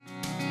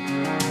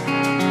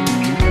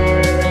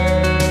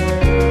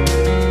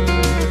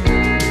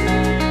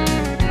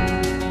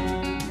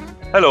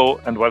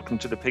Hello and welcome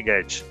to the Pig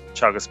Edge,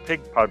 Teagasc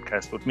Pig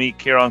podcast with me,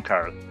 Ciarán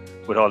Carroll,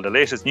 with all the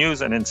latest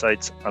news and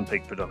insights on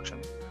pig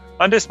production.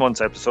 On this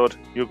month's episode,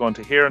 you're going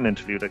to hear an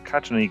interview that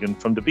Catherine Egan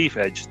from the Beef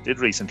Edge did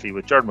recently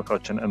with Gerard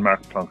McCutcheon and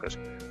Mark Plunkett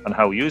on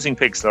how using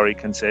pig slurry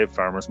can save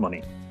farmers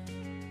money.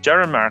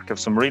 Gerard and Mark have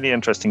some really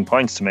interesting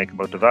points to make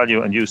about the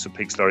value and use of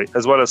pig slurry,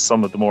 as well as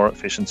some of the more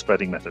efficient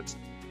spreading methods.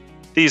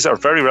 These are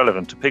very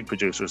relevant to pig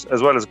producers,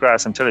 as well as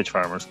grass and tillage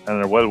farmers,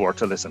 and are well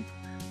worth a listen.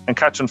 And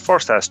Catherine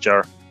first asked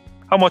Gerard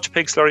how much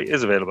pig slurry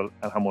is available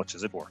and how much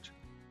is it worth.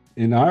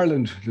 In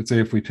Ireland, let's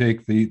say if we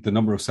take the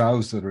number of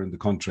sows that are in the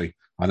country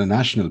on a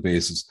national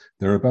basis,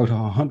 there are about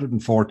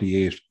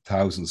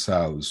 148,000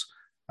 sows.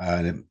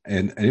 And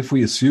if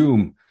we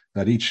assume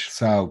that each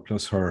sow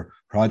plus her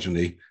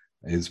progeny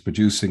is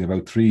producing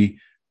about 3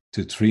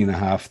 to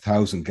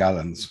 3,500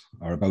 gallons,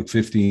 or about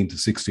 15 to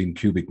 16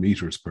 cubic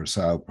meters per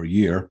sow per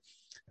year,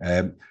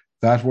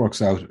 that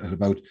works out at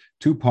about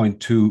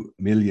 2.2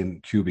 million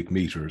cubic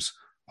meters,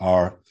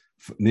 or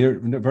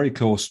very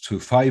close to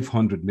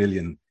 500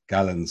 million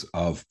gallons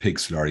of pig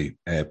slurry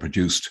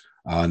produced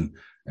on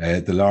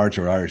the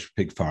larger Irish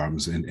pig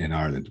farms in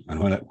Ireland. And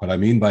what I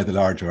mean by the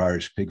larger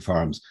Irish pig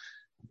farms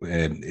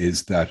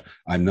is that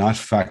I'm not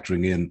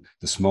factoring in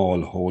the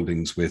small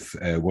holdings with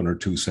one or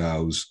two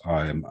sows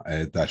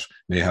that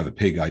may have a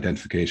pig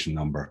identification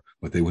number,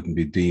 but they wouldn't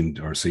be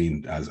deemed or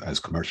seen as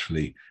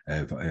commercially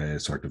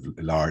sort of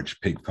large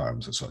pig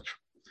farms as such.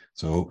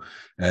 So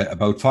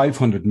about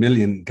 500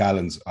 million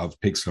gallons of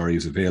pig slurry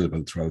is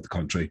available throughout the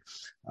country.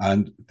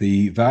 And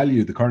the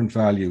current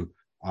value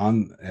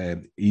on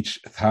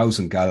each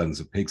 1,000 gallons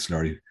of pig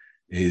slurry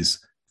is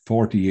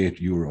 48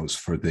 euros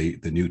for the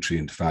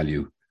nutrient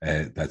value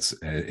that's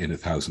in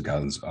 1,000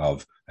 gallons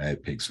of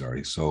pig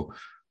slurry. So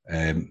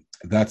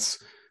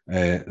that's,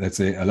 let's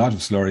say, a lot of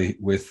slurry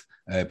with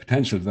a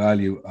potential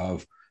value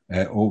of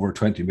over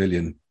 20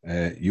 million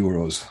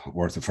euros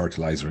worth of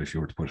fertiliser, if you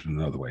were to put it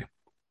another way.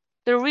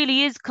 There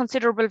really is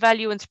considerable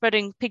value in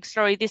spreading pig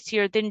slurry this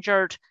year, then,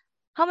 Gerard.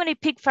 How many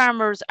pig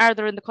farmers are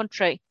there in the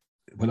country?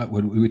 Well,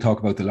 when we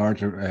talk about the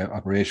larger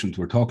operations,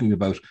 we're talking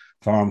about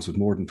farms with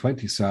more than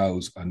 20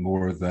 sows and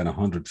more than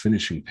 100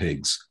 finishing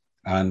pigs.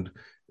 And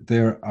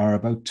there are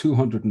about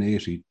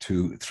 280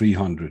 to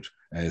 300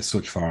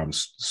 such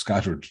farms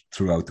scattered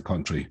throughout the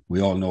country.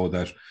 We all know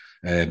that,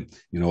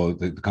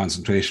 the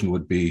concentration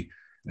would be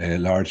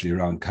largely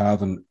around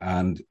Cavan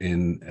and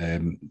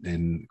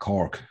in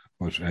Cork.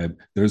 But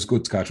there's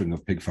good scattering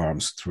of pig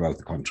farms throughout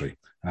the country.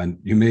 And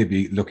you may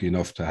be lucky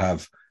enough to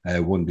have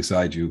one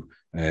beside you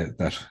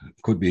that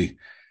could be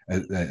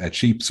a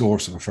cheap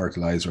source of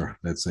fertiliser,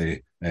 let's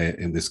say,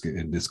 in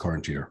this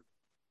current year.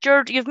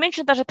 Gerard, you've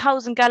mentioned that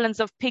 1,000 gallons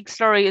of pig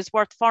slurry is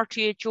worth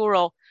 48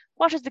 euro.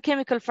 What is the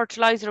chemical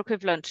fertiliser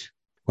equivalent?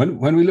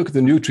 When we look at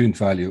the nutrient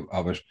value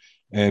of it,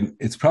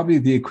 it's probably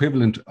the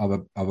equivalent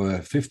of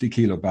a 50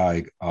 kilo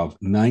bag of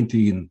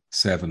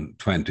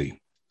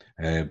 19,720.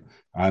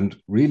 And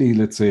really,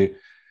 let's say,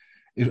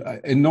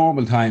 in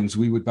normal times,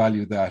 we would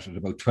value that at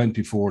about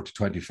 24 to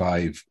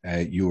 25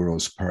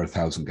 euros per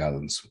 1,000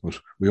 gallons. But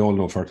we all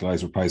know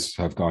fertiliser prices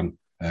have gone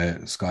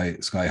sky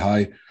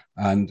high.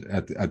 And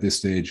at this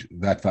stage,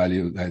 that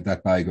value,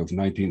 that bag of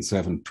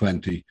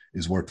 19,720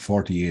 is worth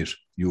 48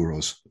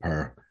 euros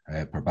per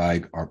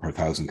bag or per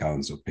 1,000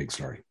 gallons of pig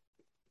slurry.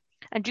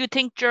 And do you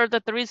think, Gerard,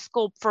 that there is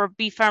scope for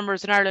beef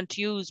farmers in Ireland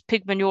to use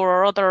pig manure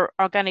or other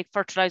organic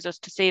fertilisers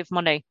to save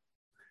money?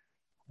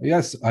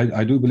 Yes,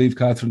 I do believe,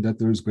 Catherine, that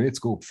there is great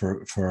scope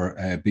for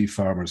beef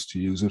farmers to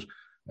use it.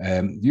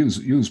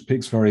 Use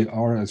pig slurry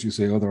or, as you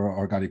say, other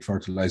organic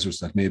fertilizers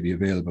that may be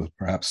available.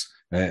 Perhaps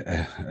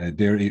a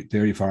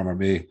dairy farmer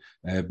may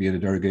be in a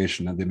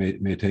derogation and they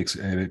may take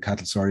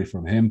cattle slurry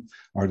from him,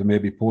 or there may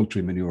be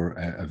poultry manure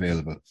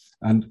available.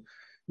 And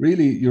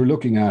really, you're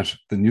looking at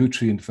the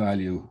nutrient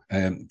value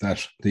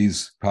that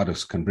these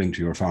products can bring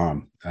to your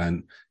farm.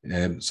 And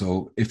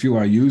so if you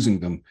are using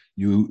them,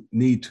 you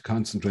need to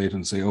concentrate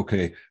and say,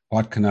 okay,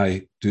 what can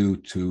I do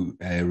to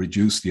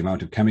reduce the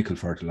amount of chemical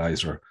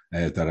fertilizer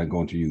that I'm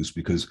going to use?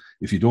 Because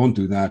if you don't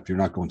do that, you're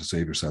not going to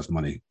save yourself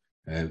money.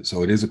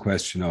 So it is a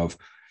question of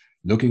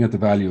looking at the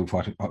value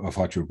of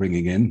what you're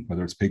bringing in,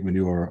 whether it's pig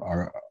manure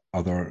or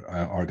other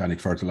organic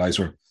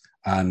fertilizer,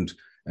 and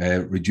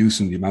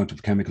reducing the amount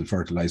of chemical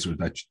fertilizer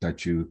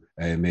that you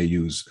may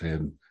use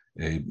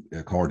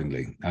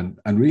accordingly. And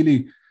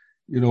really,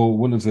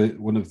 one of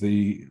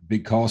the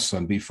big costs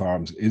on beef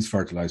farms is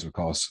fertilizer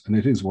costs, and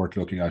it is worth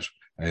looking at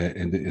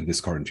in this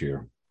current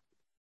year.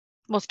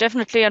 Most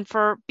definitely. And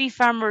for beef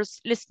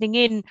farmers listening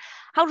in,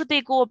 how do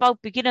they go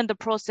about beginning the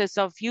process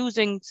of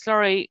using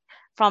slurry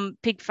from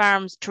pig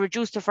farms to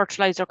reduce the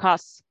fertilizer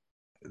costs?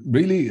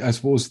 Really, I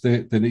suppose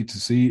they need to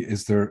see,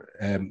 is there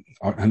an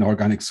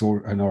organic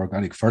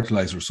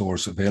fertilizer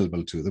source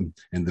available to them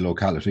in the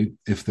locality?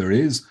 If there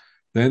is,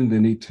 then they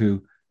need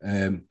to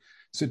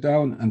sit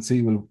down and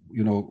see, well,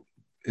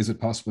 is it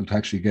possible to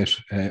actually get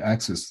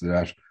access to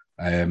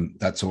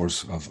that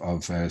source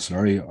of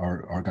slurry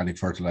or organic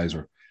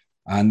fertilizer?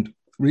 And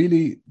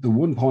really, the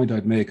one point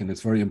I'd make, and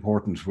it's very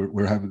important,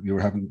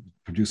 you're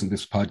producing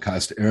this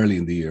podcast early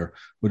in the year,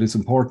 but it's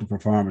important for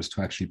farmers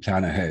to actually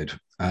plan ahead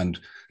and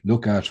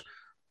look at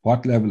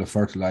what level of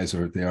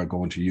fertilizer they are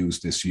going to use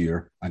this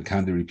year, and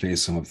can they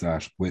replace some of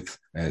that with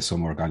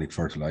some organic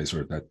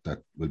fertilizer that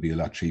will be a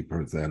lot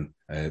cheaper than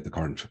the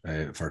current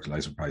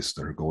fertilizer prices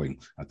that are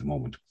going at the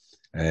moment.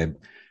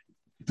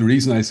 The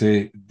reason I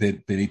say they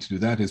need to do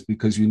that is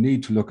because you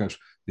need to look at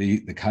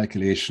the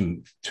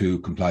calculation to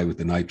comply with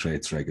the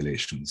nitrates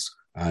regulations.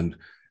 And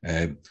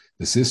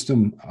the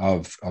system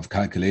of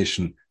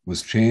calculation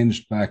was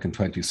changed back in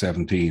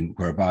 2017,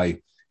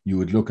 whereby you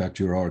would look at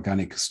your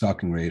organic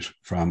stocking rate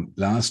from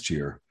last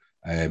year,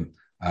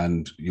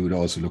 and you would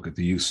also look at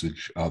the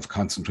usage of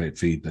concentrate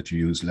feed that you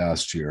used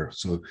last year.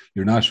 So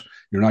you're not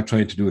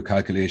trying to do a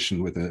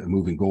calculation with a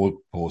moving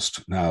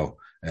goalpost now.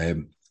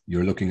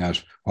 You're looking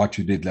at what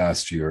you did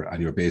last year,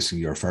 and you're basing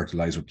your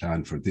fertilizer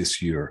plan for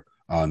this year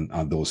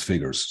on those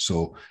figures.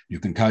 So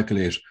you can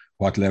calculate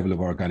what level of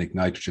organic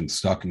nitrogen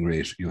stocking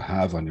rate you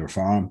have on your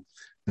farm.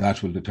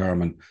 That will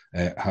determine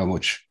how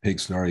much pig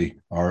slurry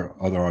or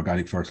other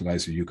organic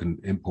fertilizer you can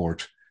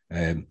import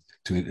to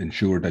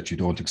ensure that you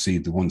don't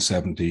exceed the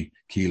 170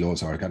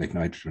 kilos organic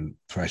nitrogen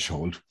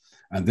threshold.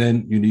 And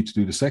then you need to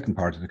do the second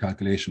part of the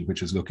calculation,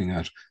 which is looking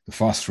at the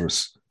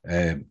phosphorus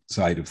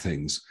side of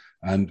things.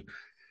 And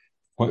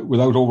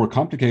without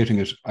overcomplicating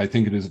it, I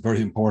think it is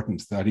very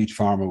important that each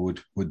farmer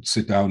would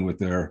sit down with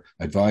their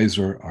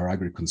advisor or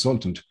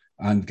agri-consultant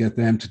and get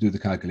them to do the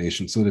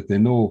calculation, so that they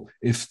know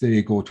if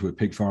they go to a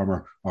pig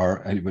farmer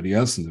or anybody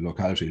else in the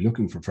locality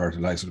looking for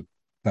fertilizer,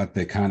 that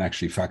they can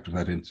actually factor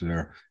that into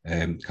their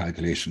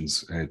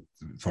calculations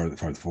for the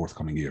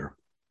forthcoming year.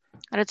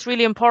 And it's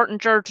really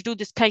important, Ger, to do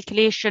this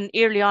calculation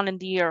early on in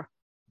the year.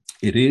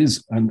 It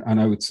is, and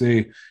I would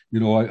say,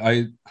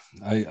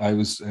 I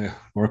was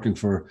working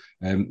for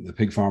the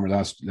pig farmer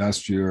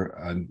last year,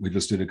 and we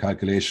just did a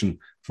calculation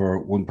for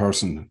one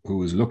person who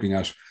was looking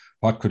at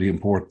what could he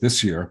import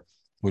this year.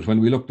 But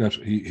when we looked at,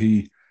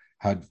 he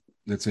had,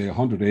 let's say,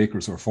 100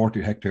 acres or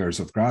 40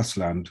 hectares of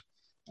grassland,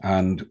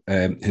 and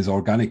his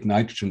organic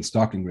nitrogen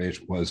stocking rate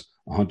was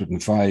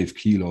 105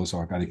 kilos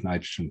organic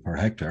nitrogen per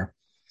hectare.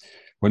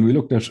 When we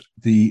looked at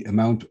the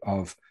amount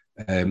of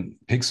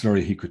pig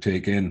slurry he could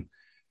take in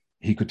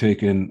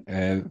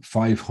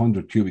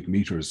 500 cubic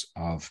meters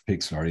of pig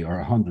slurry, or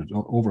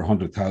over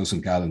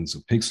 100,000 gallons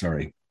of pig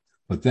slurry.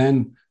 But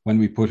then when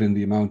we put in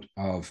the amount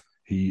of,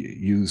 he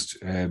used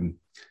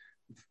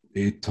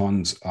 8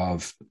 tons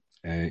of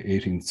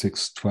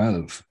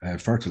 18612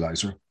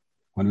 fertilizer.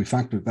 When we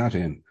factored that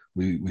in,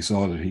 we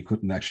saw that he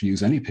couldn't actually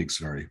use any pig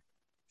slurry.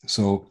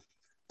 So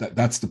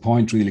that's the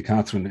point, really,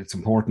 Catherine. It's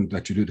important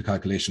that you do the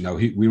calculation. Now,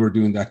 we were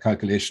doing that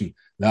calculation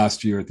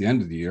last year at the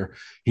end of the year.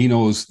 He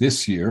knows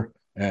this year,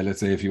 let's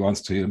say, if he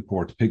wants to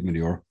import pig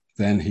manure,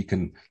 then he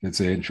can, let's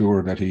say,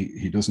 ensure that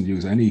he doesn't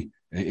use any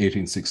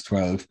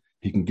 18612.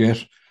 He can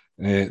get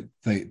the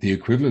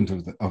equivalent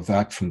of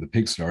that from the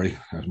pig slurry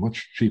at a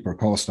much cheaper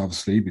cost,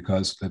 obviously,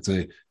 because, let's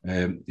say,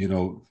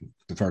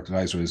 the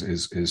fertilizer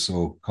is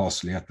so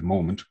costly at the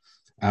moment.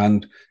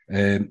 And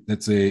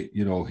let's say,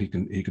 he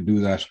can do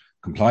that,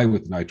 comply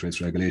with the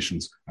nitrates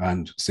regulations,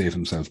 and save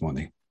himself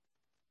money.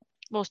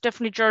 Most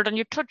definitely, Jordan.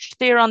 You touched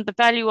there on the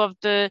value of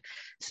the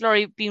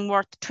slurry being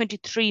worth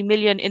 23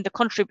 million in the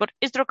country, but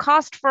is there a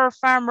cost for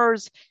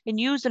farmers in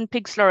using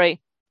pig slurry?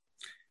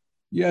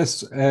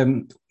 Yes,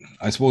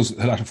 I suppose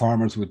a lot of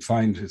farmers would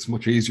find it's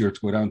much easier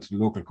to go down to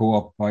the local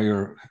co-op, buy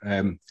your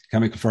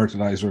chemical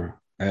fertilizer,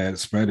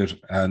 spread it,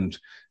 and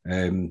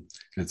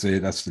let's say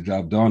that's the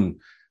job done.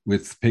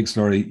 With pig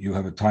slurry, you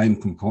have a time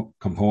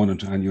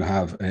component, and you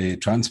have a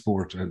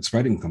transport and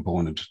spreading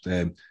component.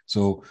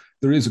 So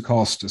there is a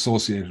cost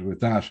associated with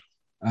that,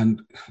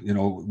 and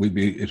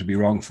it'd be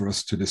wrong for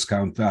us to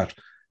discount that.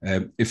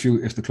 If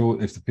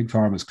the pig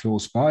farm is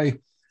close by,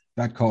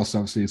 that cost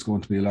obviously is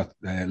going to be a lot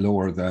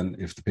lower than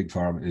if the pig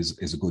farm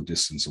is a good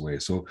distance away.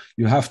 So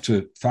you have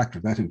to factor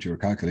that into your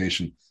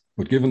calculation.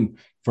 But given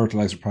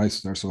fertilizer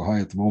prices are so high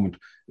at the moment,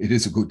 it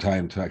is a good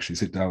time to actually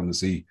sit down and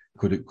see,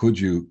 could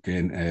you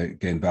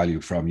gain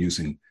value from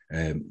using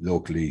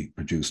locally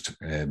produced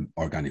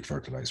organic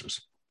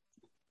fertilizers.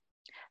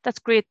 That's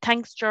great.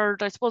 Thanks,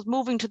 Gerard. I suppose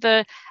moving to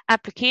the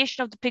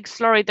application of the pig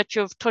slurry that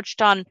you've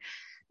touched on,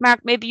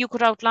 Mark, maybe you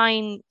could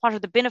outline what are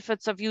the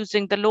benefits of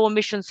using the low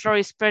emission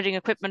slurry spreading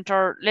equipment,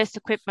 or less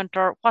equipment,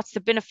 or what's the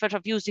benefit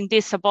of using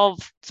this above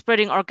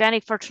spreading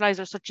organic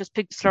fertilizer such as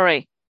pig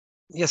slurry?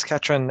 Yes,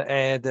 Catherine,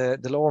 the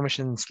low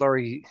emission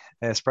slurry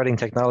spreading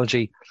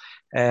technology,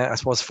 I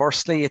suppose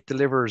firstly it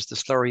delivers the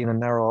slurry in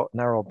a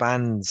narrow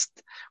bands,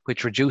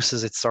 which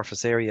reduces its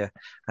surface area,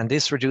 and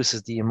this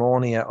reduces the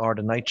ammonia or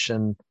the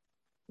nitrogen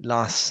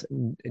loss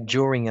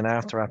during and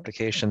after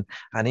application,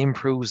 and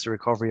improves the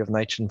recovery of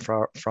nitrogen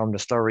from the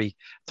slurry,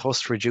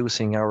 thus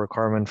reducing our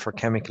requirement for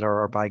chemical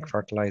or bag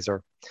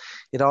fertilizer.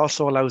 It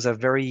also allows a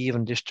very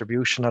even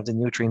distribution of the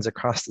nutrients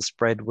across the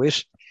spread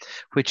width,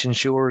 which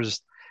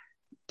ensures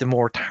the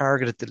more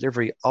targeted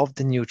delivery of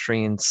the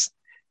nutrients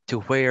to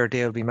where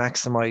they'll be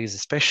maximized,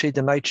 especially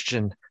the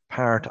nitrogen,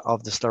 part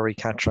of the slurry,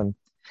 Catherine.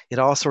 It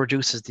also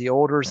reduces the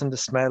odors and the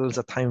smells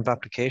at time of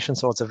application.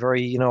 So it's a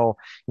very,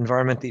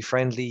 environmentally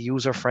friendly,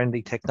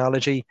 user-friendly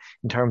technology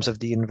in terms of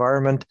the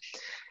environment.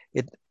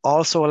 It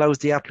also allows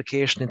the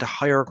application into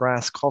higher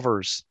grass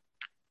covers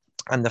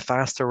and the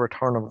faster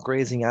return of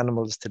grazing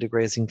animals to the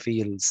grazing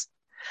fields.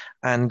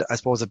 And I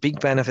suppose a big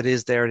benefit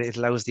is there, it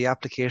allows the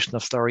application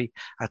of slurry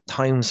at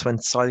times when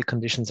soil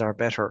conditions are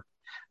better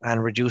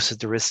and reduces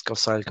the risk of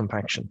soil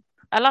compaction.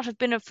 A lot of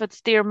benefits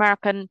there, Mark,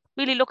 and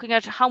really looking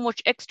at how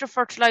much extra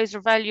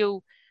fertiliser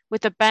value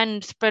with a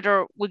band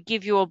spreader would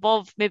give you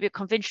above maybe a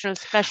conventional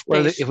splash plate.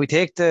 Well, if we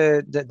take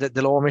the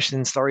low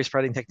emission slurry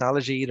spreading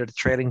technology, either the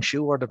trailing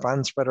shoe or the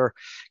band spreader,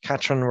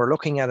 Catherine, we're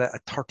looking at a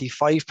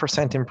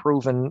 35%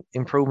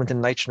 improvement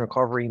in nitrogen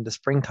recovery in the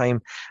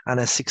springtime and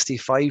a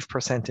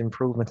 65%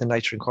 improvement in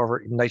nitrogen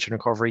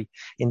recovery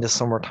in the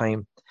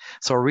summertime.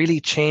 So really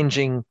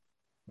changing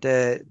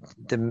the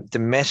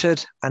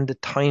method and the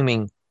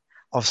timing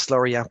of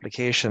slurry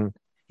application,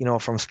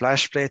 from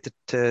splash plate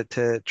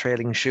to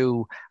trailing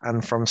shoe,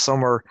 and from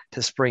summer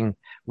to spring,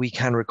 we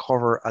can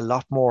recover a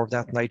lot more of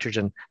that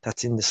nitrogen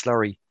that's in the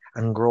slurry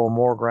and grow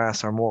more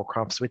grass or more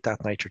crops with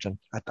that nitrogen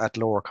at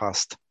lower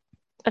cost.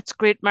 That's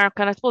great, Mark.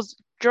 And I suppose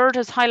Gerard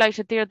has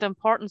highlighted there the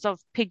importance of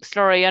pig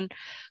slurry, and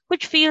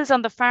which fields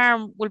on the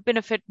farm will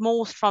benefit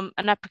most from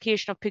an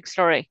application of pig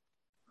slurry?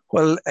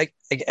 Well,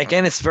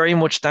 again, it's very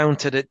much down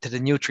to the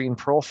nutrient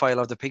profile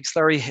of the pig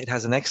slurry. It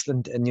has an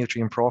excellent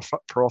nutrient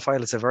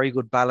profile. It's a very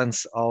good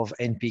balance of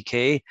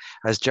NPK.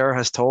 As Ger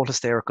has told us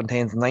there, it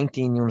contains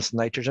 19 units of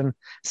nitrogen,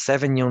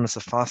 7 units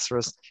of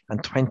phosphorus,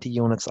 and 20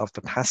 units of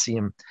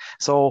potassium.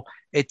 So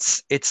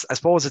it's I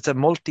suppose it's a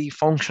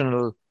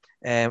multifunctional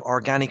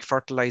organic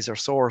fertilizer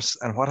source.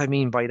 And what I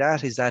mean by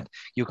that is that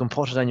you can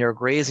put it on your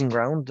grazing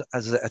ground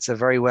as it's a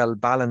very well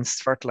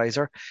balanced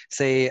fertilizer,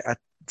 say at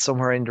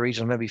somewhere in the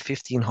region of maybe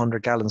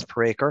 1,500 gallons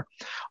per acre,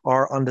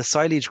 or on the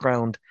silage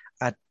ground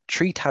at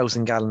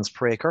 3,000 gallons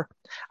per acre,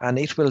 and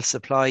it will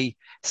supply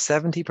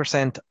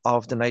 70%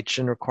 of the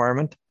nitrogen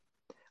requirement,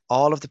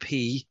 all of the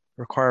P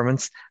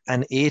requirements,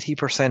 and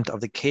 80%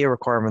 of the K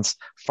requirements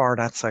for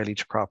that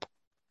silage crop.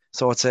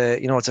 So it's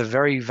a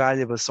very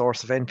valuable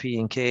source of NP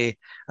and K,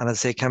 and as I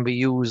say, can be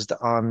used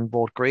on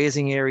both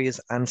grazing areas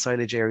and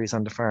silage areas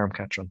on the farm,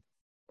 Catherine.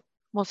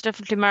 Most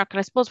definitely, Mark. And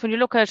I suppose when you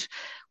look at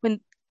when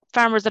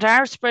farmers that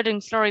are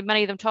spreading slurry,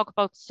 many of them talk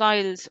about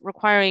soils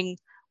requiring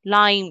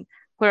lime,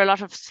 where a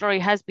lot of slurry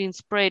has been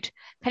spread.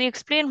 Can you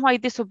explain why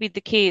this would be the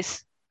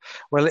case?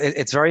 Well,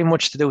 it's very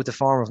much to do with the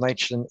form of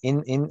nitrogen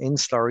in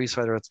slurries,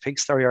 whether it's pig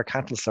slurry or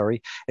cattle slurry.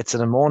 It's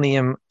an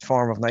ammonium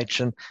form of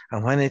nitrogen,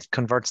 and when it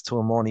converts to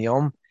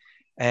ammonium,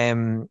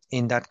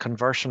 in that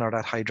conversion or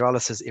that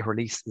hydrolysis, it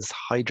releases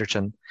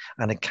hydrogen,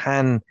 and it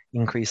can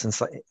increase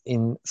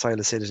in soil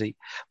acidity.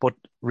 But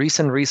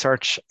recent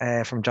research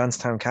from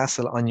Johnstown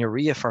Castle on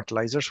urea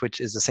fertilizers, which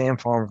is the same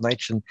form of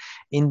nitrogen,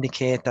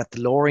 indicate that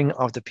the lowering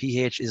of the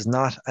pH is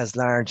not as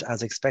large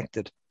as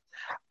expected.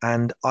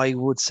 And I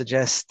would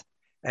suggest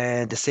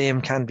the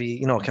same can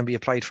be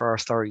applied for our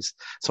slurries.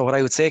 So what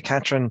I would say,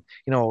 Catherine,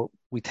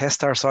 we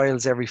test our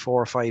soils every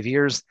 4 or 5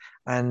 years,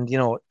 and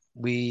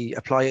we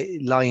apply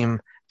lime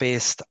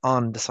based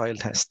on the soil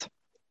test.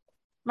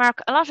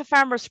 Mark, a lot of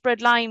farmers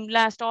spread lime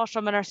last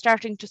autumn and are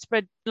starting to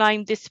spread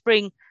lime this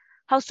spring.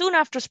 How soon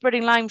after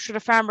spreading lime should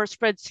a farmer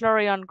spread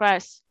slurry on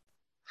grass?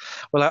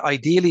 Well,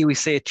 ideally we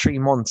say 3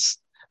 months,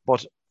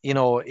 but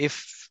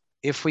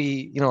if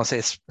we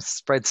say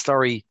spread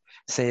slurry,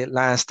 say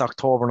last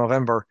October,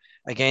 November,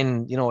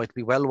 again, it'd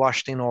be well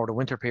washed in over the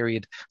winter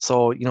period.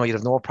 So, you'd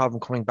have no problem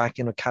coming back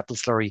in with cattle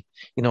slurry,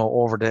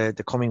 over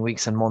the coming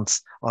weeks and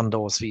months on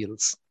those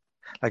fields.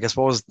 Like, I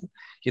suppose,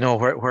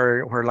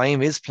 where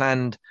lime is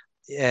planned,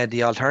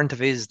 the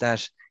alternative is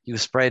that you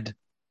spread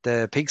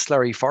the pig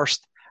slurry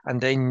first and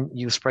then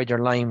you spread your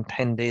lime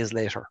 10 days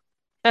later.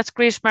 That's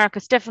great, Mark.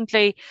 It's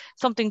definitely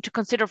something to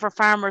consider for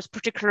farmers,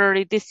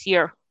 particularly this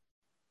year.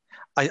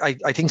 I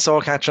think so,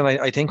 Catherine.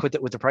 I think with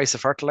the price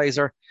of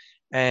fertilizer,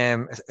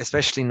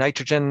 especially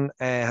nitrogen,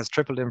 has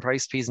tripled in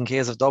price. P's and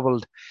K's have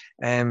doubled.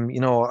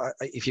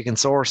 If you can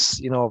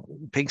source,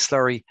 pig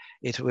slurry,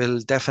 it will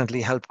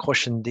definitely help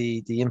cushion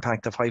the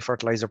impact of high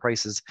fertilizer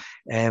prices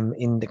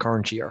in the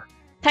current year.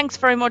 Thanks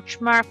very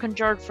much, Mark and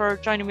Gerard, for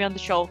joining me on the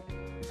show.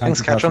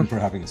 Thanks, Catherine, for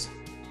having us.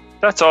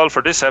 That's all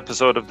for this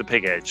episode of The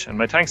Pig Edge, and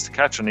my thanks to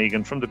Catherine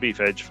Egan from The Beef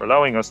Edge for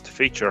allowing us to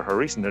feature her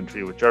recent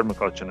interview with Gerard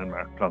McCutcheon and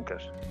Mark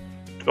Plunkett.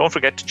 Don't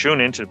forget to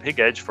tune in to The Pig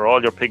Edge for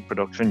all your pig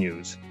production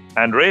news.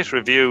 And rate,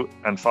 review,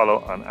 and follow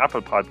on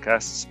Apple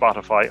Podcasts,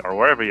 Spotify, or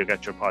wherever you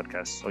get your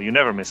podcasts so you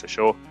never miss a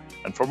show.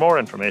 And for more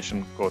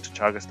information, go to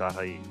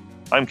teagasc.ie.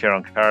 I'm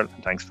Kieran Carroll,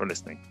 and thanks for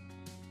listening.